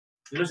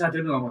Hello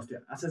साथीहरु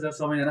नमस्ते। आशा छ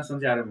सबैजना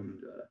सन्चै आराम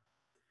हुनुहुन्छ होला।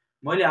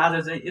 मैले आज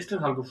चाहिँ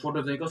यस्तो खालको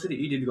फोटो चाहिँ कसरी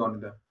एडिट गर्ने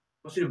त,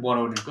 कसरी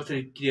बनाउने,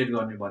 कसरी क्रिएट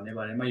गर्ने भन्ने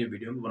बारेमा यो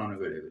भिडियो बनाउन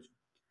गइरहेको छु।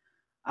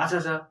 आशा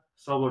छ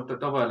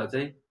तपाईहरुलाई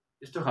चाहिँ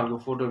यस्तो खालको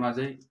फोटोमा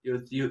चाहिँ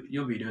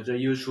यो भिडियो चाहिँ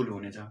युजफुल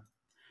हुनेछ।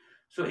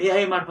 सो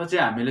एआई मार्फत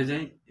चाहिँ हामीले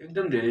चाहिँ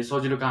एकदम धेरै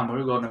सजिलो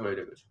कामहरू गर्न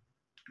गइरहेको छौँ।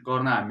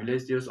 गर्न हामीले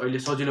त्यो अहिले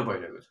सजिलो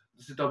भइरहेको छ।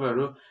 जस्तै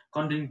तपाईहरु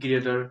कन्टेन्ट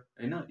क्रिएटर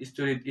हैन,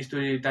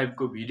 स्टोरी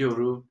टाइपको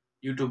भिडियोहरू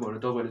युट्युबहरू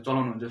तपाईहरुले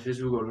चलाउनुहुन्छ,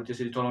 फेसबुकहरू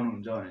त्यसरी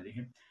चलाउनुहुन्छ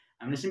भनेदेखि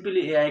हामीले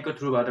सिम्पली एआई को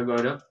थ्रुबाट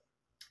गएर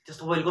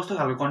तपाईले कस्तो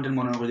खालको कन्टेन्ट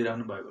बनाउन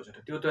खोजिराख्नु भएको छ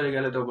त त्यो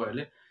तरिकाले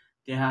तपाईहरुले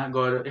त्यहाँ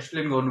गएर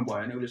एक्सप्लेन गर्नु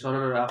भयो भने उसले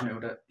सरर आफ्नो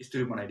एउटा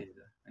स्टोरी बनाइदिन्छ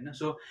हैन।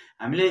 सो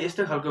हामीले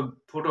यस्तो खालको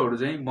फोटोहरू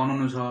चाहिँ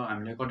बनाउनु छ,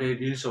 हामीले कतै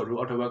रिल्सहरू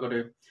अथवा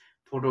कतै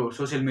फोटो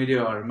सोशल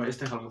मिडियाहरूमा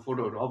यस्तो खालको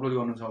फोटोहरू अपलोड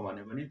गर्नु छ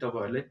भने पनि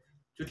तपाईहरुले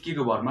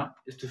चुटकीको भरमा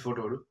यस्तो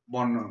फोटोहरू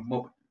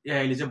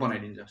एआईले चाहिँ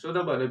बनाइदिन्छ। सो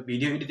तपाईहरुले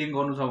भिडियो एडिटिङ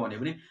गर्नु छ भने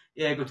पनि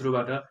एआई को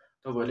थ्रुबाट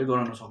तपाईहरुले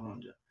गराउन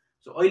सक्नुहुन्छ।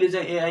 सो अहिले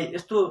चाहिँ एआई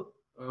यस्तो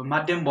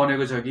माध्यम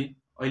बनेको छ कि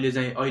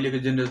अहिलेको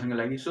जेनेरेसनको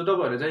लागि सो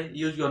तपाईहरुले चाहिँ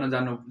युज गर्न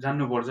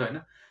जान्नुपर्छ हैन।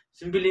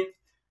 सिम्पली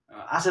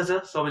आशा छ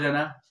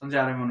सबैजना सन्चै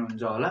आराम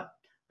हुनुहुन्छ होला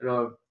र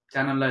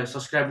च्यानललाई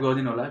सब्स्क्राइब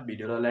गरिदिनु होला,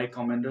 भिडियोलाई लाइक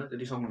कमेन्ट र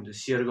जति सक्नुहुन्छ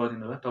शेयर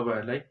गरिदिनु होला।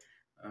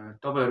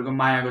 तपाईहरुको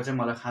मायाको चाहिँ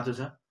मलाई खाँचो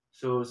छ।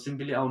 सो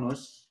सिम्पली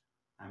आउनुहोस्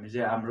हामी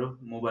चाहिँ हाम्रो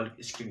मोबाइल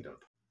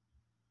स्क्रिनतर्फ।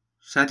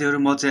 साथीहरु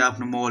म चाहिँ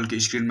आफ्नो मोबाइलको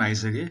स्क्रिनमा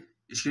आइसके।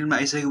 स्क्रिनमा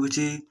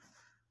आइसकेपछि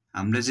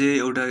हामीले चाहिँ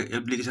एउटा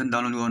एप्लिकेसन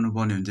डाउनलोड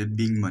गर्नुपर्ने हुन्छ,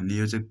 बिङ भन्ने।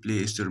 यो चाहिँ प्ले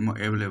स्टोरमा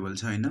एभाइलेबल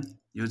छ हैन।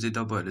 यो चाहिँ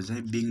तपाईहरुले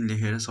चाहिँ बिङ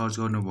लेखेर सर्च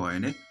गर्नुभयो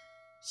भने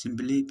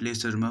सिम्पली प्ले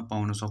स्टोरमा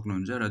पाउन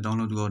सक्नुहुन्छ र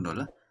डाउनलोड गर्नु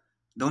होला।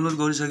 डाउनलोड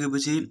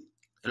गरिसकेपछि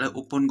यसलाई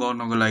ओपन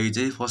गर्नको लागि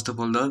चाहिँ फर्स्ट अफ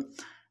अल त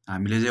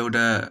हामीले चाहिँ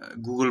एउटा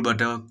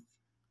गुगलबाट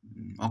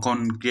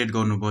अकाउन्ट क्रिएट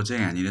गर्नुपर्छ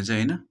यहाँनिर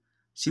चाहिँ हैन।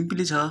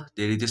 सिम्पली छ,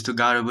 धेरै त्यस्तो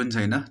गाह्रो पनि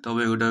छैन।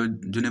 तपाई एउटा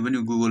जुनै पनि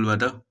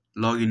गुगलबाट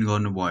लगइन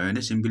गर्नुभयो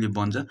भने सिम्पली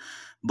बन्छ।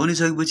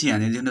 बनिसकेपछि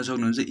यहाँनिर देख्न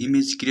सक्नुहुन्छ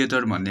इमेज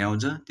क्रिएटर भन्ने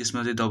आउँछ,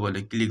 त्यसमा चाहिँ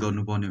तपाईहरुले क्लिक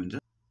गर्नुपर्ने हुन्छ।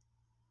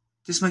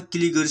 त्यसमा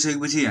क्लिक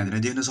गरिसकेपछि यहाँनिर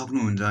देख्न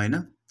सक्नुहुन्छ हैन।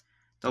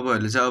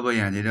 तपाईहरुले चाहिँ अब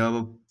यहाँनिर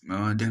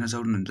देख्न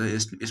सक्नुहुन्छ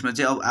यसमा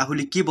चाहिँ अब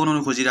आफूले के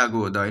बनाउन खोजिरहेको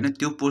हो त हैन,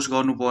 त्यो पोस्ट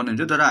गर्नुपर्ने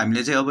हुन्छ। तर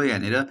हामीले चाहिँ अब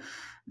यहाँनिर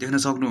देख्न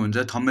सक्नुहुन्छ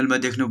थम्बनेलमा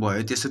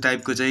देख्नुभयो त्यस्तो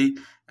टाइपको चाहिँ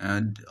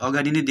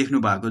अगाडि नै देख्नु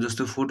भएको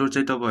जस्तो फोटो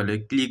चाहिँ तपाईहरुले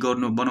क्लिक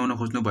बनाउन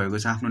खोज्नु भएको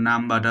छ आफ्नो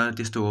नामबाट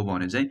त्यस्तो हो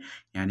भने चाहिँ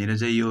यहाँनिर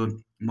चाहिँ यो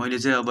मैले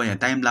चाहिँ अब यहाँ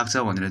टाइम लाग्छ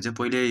भनेर चाहिँ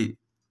पहिल्यै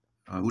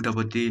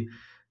उतापट्टि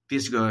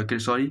पेस्ट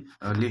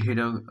लेखेर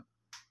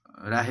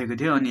राखेको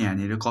थिएँ अनि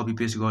यहाँनिर कपी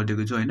पेस्ट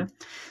गरिदिएको छु हैन।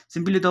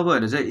 सिम्पली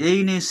तपाईहरुले चाहिँ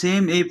यही नै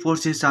सेम यही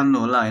प्रोसेस चाल्नु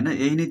होला हैन।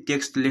 यही नै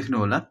टेक्स्ट लेख्नु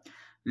होला।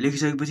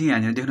 लेखिसकेपछि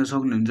यहाँनिर देख्न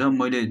सक्नुहुन्छ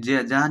मैले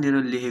जहाँनिर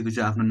लेखेको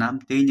छु आफ्नो नाम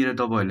त्यहीनिर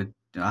तपाईहरुले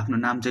आफ्नो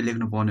नाम चाहिँ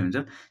लेख्नु पर्ने हुन्छ।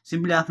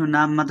 सिम्पली आफ्नो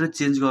नाम मात्र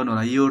चेन्ज गर्नु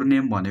होला, योर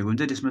नेम भनेको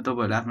हुन्छ। त्यसमा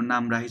तपाईहरुले आफ्नो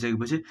नाम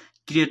राखिसकेपछि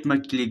क्रिएटमा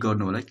क्लिक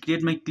गर्नु होला।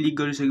 क्रिएटमा क्लिक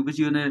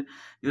गरिसकेपछि यो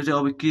चाहिँ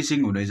अब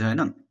क्रिसिङ हुँदैछ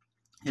हैन।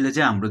 यसले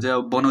चाहिँ हाम्रो चाहिँ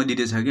अब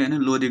बनाइदिँदैछ कि हैन,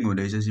 लोडिङ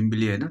हुँदैछ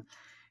सिम्पली हैन।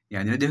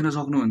 यहाँनिर देख्न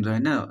सक्नुहुन्छ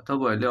हैन।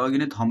 तपाईहरुले अघि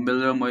नै थम्बनेल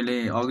र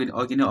मैले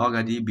अघि नै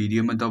अगाडि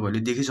भिडियोमा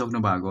तपाईहरुले देखिसक्नु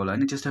भएको होला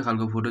हैन। त्यस्तो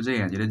खालको फोटो चाहिँ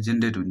यहाँनिर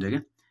जेनेरेट हुन्छ के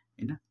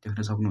हैन।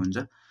 देख्न सक्नुहुन्छ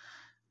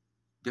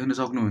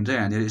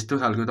यहाँनिर यस्तो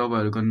खालको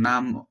तपाईहरुको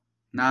नाम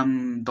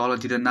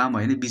तलतिर नाम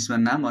हैन, बीचमा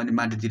नाम अनि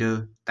माथितिर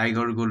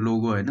टाइगरको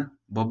लोगो हैन।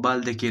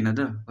 बब्बाल देखिएन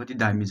त, कति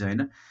दामी छ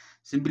हैन।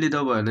 सिम्पली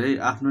तपाईहरुले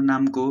आफ्नो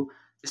नामको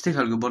यस्तै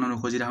खालको बनाउन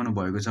खोजिराख्नु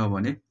भएको छ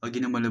भने अघि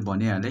नै मैले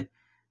भनिहालेँ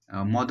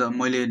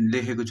मैले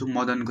लेखेको छु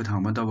मदनको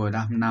ठाउँमा तपाईहरुले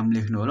आफ्नो नाम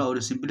लेख्नु होला।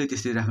 अरु सिम्पली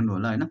त्यसरी राख्नु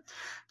होला हैन।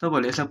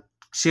 तपाईहरुले यसलाई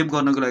सेभ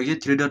गर्नको लागि चाहिँ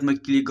थ्री डटमा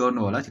क्लिक गर्नु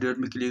होला। थ्री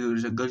डटमा क्लिक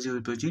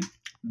गरिसकेपछि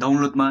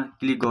डाउनलोडमा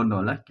क्लिक गर्नु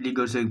होला। क्लिक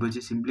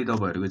गरिसकेपछि सिम्पली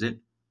तपाईहरुको चाहिँ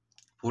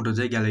फोटो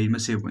चाहिँ ग्यालरीमा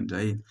सेभ हुन्छ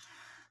है।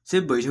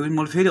 सेभ भइसकेपछि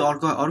मैले फेरि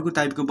अर्को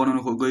टाइपको बनाउन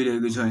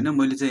गइरहेको छु हैन।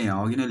 मैले चाहिँ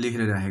यहाँ अघि नै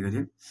लेखेर राखेको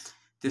थिएँ,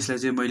 त्यसलाई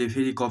चाहिँ मैले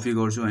फेरि कपी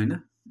गर्छु हैन।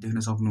 देख्न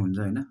सक्नुहुन्छ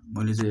हैन।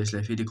 मैले चाहिँ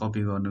यसलाई फेरि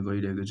कपी गर्न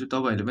गइरहेको छु।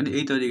 तपाईहरुले पनि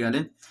यही तरिकाले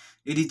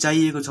यदि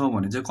चाहिएको छ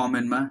भने चाहिँ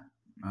कमेन्टमा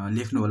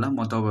लेख्नु होला,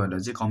 म तपाईहरुलाई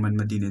चाहिँ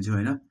कमेन्टमा दिनेछु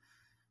हैन।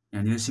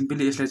 यहाँनिर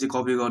सिम्पली यसलाई चाहिँ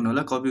कपी गर्नु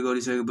होला। कपी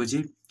गरिसकेपछि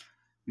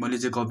मैले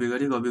चाहिँ कपी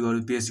गरेँ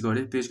पेस्ट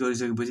गरेँ। पेस्ट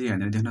गरिसकेपछि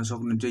यहाँनिर देख्न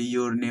सक्नुहुन्छ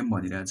योर नेम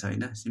भनिरहेको छ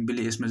हैन।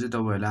 सिम्पली यसमा चाहिँ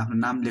तपाईहरुले आफ्नो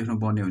नाम लेख्नु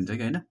पर्ने हुन्छ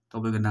कि हैन।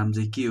 तपाईको नाम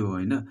चाहिँ के हो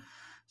हैन।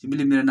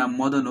 सिम्पली मेरो नाम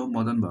मदन हो।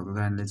 मदन भएको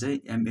कारणले चाहिँ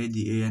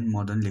MADAN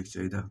मदन लेख्छु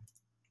है त,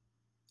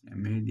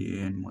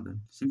 MADAN मदन।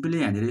 सिम्पली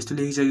यहाँनिर यस्तो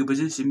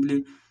लेखिसकेपछि सिम्पली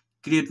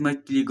क्रिएटमा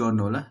क्लिक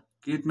गर्नु होला।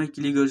 क्रिएटमा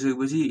क्लिक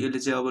गरिसकेपछि यसले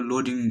चाहिँ अब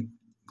लोडिङ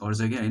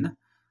गर्छ के हैन।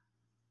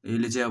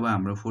 यसले चाहिँ अब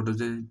हाम्रो फोटो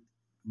चाहिँ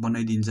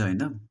बनाइदिन्छ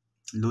हैन।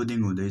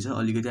 लोडिङ हुँदैछ,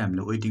 अलिकति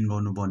हामीले वेटिङ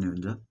गर्नुपर्ने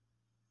हुन्छ।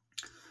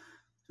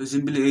 सो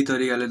सिम्पली यही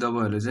तरिकाले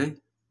तपाईहरुले चाहिँ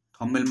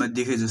थम्बनेलमा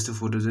देखे जस्तो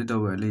फोटो चाहिँ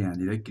तपाईहरुले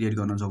यहाँनिर क्रिएट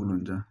गर्न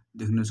सक्नुहुन्छ।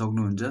 देख्न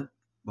सक्नुहुन्छ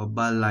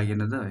बब्बाल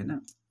लागेन त हैन।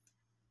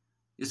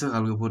 यस्तो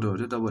खालको फोटोहरु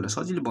चाहिँ तपाईहरुले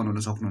सजिलै बनाउन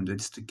सक्नुहुन्छ,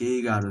 त्यस्तो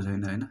केही गाह्रो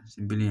छैन हैन।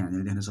 सिम्पली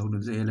यहाँनिर देख्न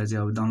सक्नुहुन्छ। यसलाई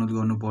चाहिँ अब डाउनलोड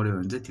गर्नु पर्यो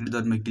भने चाहिँ थ्री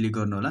डटमा क्लिक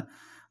गर्नु होला।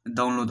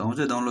 डाउनलोड आउँछ।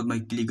 डाउनलोडमा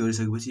क्लिक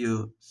गरिसकेपछि यो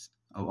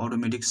अब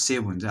अटोमेटिक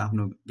सेभ हुन्छ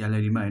आफ्नो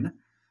ग्यालरीमा हैन।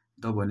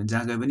 तपाईहरुले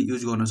जहाँ गए पनि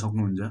युज गर्न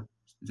सक्नुहुन्छ।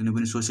 जुनै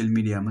पनि सोसियल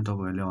मिडियामा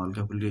तपाईँहरूले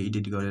हल्का फुल्का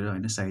एडिट गरेर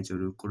होइन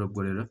साइजहरू क्रप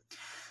गरेर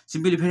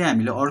सिम्पली फेरि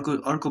हामीले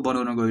अर्को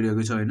बनाउन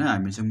गइरहेको छ होइन।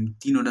 हामीसँग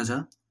 3वटा छ,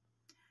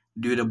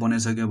 2वटा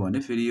बनाइसक्यो भने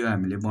फेरि यो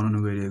हामीले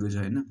बनाउन गइरहेको छ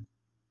होइन।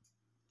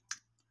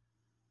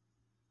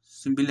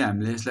 सिम्पली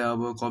हामीले यसलाई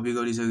अब कपी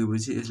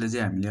गरिसकेपछि यसलाई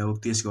चाहिँ हामीले अब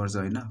पेस्ट गर्छ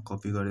होइन,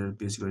 कपी गरेर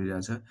पेस्ट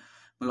गरिरहेछ।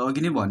 मैले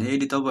अघि नै भने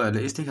यदि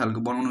तपाईँहरूले यस्तै खालको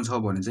बनाउनु छ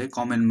भने चाहिँ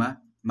कमेन्टमा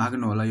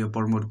माग्नु होला यो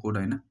प्रमोट कोड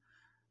होइन,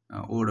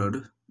 ओडहरू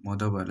म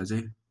तपाईँहरूलाई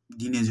चाहिँ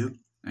दिनेछु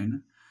होइन।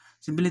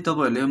 सिम्पली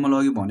तपाईँहरूले मलाई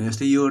अघि भने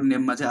जस्तै यो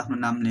नेममा चाहिँ आफ्नो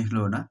नाम लेख्नु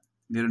होला।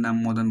 मेरो नाम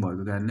मदन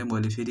भएको कारणले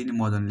मैले फेरि नि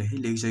मदन लेखेँ।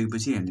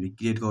 लेखिसकेपछि यहाँनिर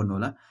क्रिएट गर्नु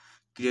होला।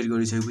 क्रिएट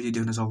गरिसकेपछि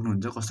देख्न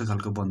सक्नुहुन्छ कस्तो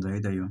खालको बन्छ है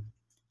त यो।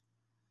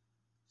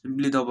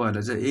 सिम्पली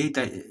तपाईँहरूलाई चाहिँ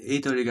यही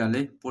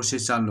तरिकाले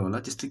प्रोसेस चाल्नु होला।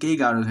 त्यस्तो केही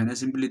गाह्रो छैन।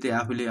 सिम्पली त्यही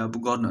आफूले अब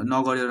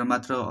नगरेर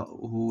मात्र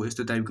ओहो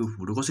यस्तो टाइपको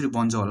फोटो कसरी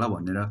बन्छ होला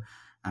भनेर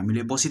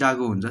हामीले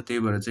बसिरहेको हुन्छ। त्यही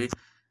भएर चाहिँ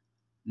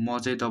म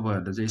चाहिँ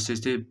तपाईँहरूलाई चाहिँ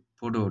यस्तै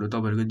फोटोहरू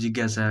तपाईँहरूको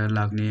जिज्ञासा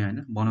लाग्ने होइन,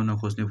 बनाउन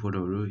खोज्ने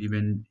फोटोहरू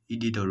इभेन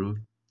एडिटहरू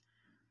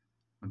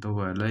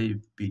तपाईँहरूलाई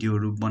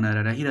भिडियोहरू बनाएर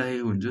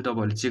राखिरहेको हुन्छु।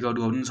 तपाईँहरूले चेकआउट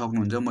गर्नु पनि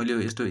सक्नुहुन्छ। मैले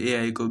यस्तो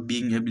एआईको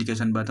बिङ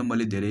एप्लिकेसनबाट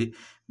मैले धेरै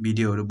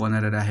भिडियोहरू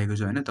बनाएर राखेको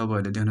छु होइन।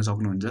 तपाईँहरूले देख्न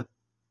सक्नुहुन्छ,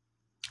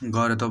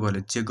 गएर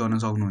तपाईँहरूले चेक गर्न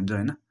सक्नुहुन्छ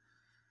होइन।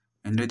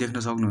 यहाँनिर देख्न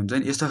सक्नुहुन्छ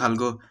नि यस्तो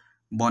खालको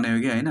बनायो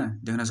कि होइन,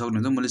 देख्न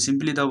सक्नुहुन्छ। मैले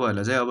सिम्पली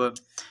तपाईँहरूलाई चाहिँ अब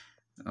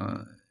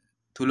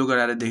ठुलो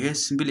गराएर देखेँ।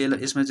 सिम्पली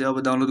यसमा चाहिँ अब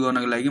डाउनलोड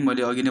गर्नको लागि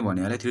मैले अघि नै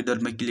भनिहालेँ 3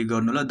 डटमा क्लिक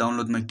गर्नु होला।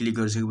 डाउनलोडमा क्लिक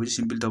गरिसकेपछि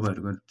सिम्पली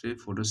तपाईँहरूको चाहिँ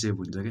फोटो सेभ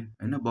हुन्छ कि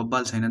होइन।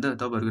 बब्बाल छैन त,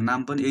 तपाईँहरूको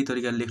नाम पनि यही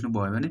तरिकाले लेख्नु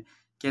भयो भने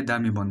क्या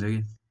दामी बन्छ कि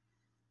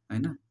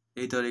होइन।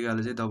 यही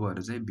तरिकाले चाहिँ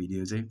तपाईँहरू चाहिँ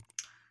भिडियो चाहिँ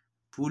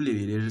फुल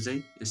हेरेर चाहिँ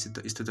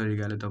यस्तो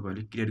तरिकाले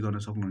तपाईँहरूले क्रिएट गर्न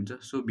सक्नुहुन्छ।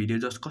 सो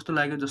भिडियो कस्तो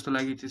लाग्यो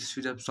त्यो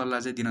सुझाव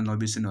सल्लाह चाहिँ दिन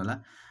नबिर्सिनु होला।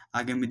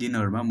 आगामी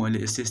दिनहरूमा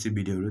मैले यस्तै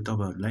भिडियोहरू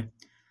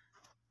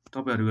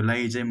तपाईँहरूको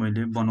लागि चाहिँ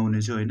मैले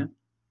बनाउने छु होइन।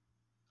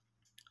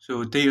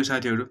 सो त्यही हो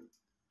साथीहरू,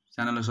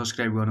 च्यानललाई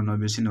सब्सक्राइब गर्न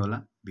नबिर्सिनु होला।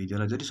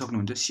 भिडियोलाई जति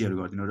सक्नुहुन्छ सेयर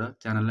गरिदिनु र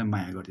च्यानललाई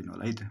माया गरिदिनु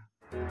होला है त।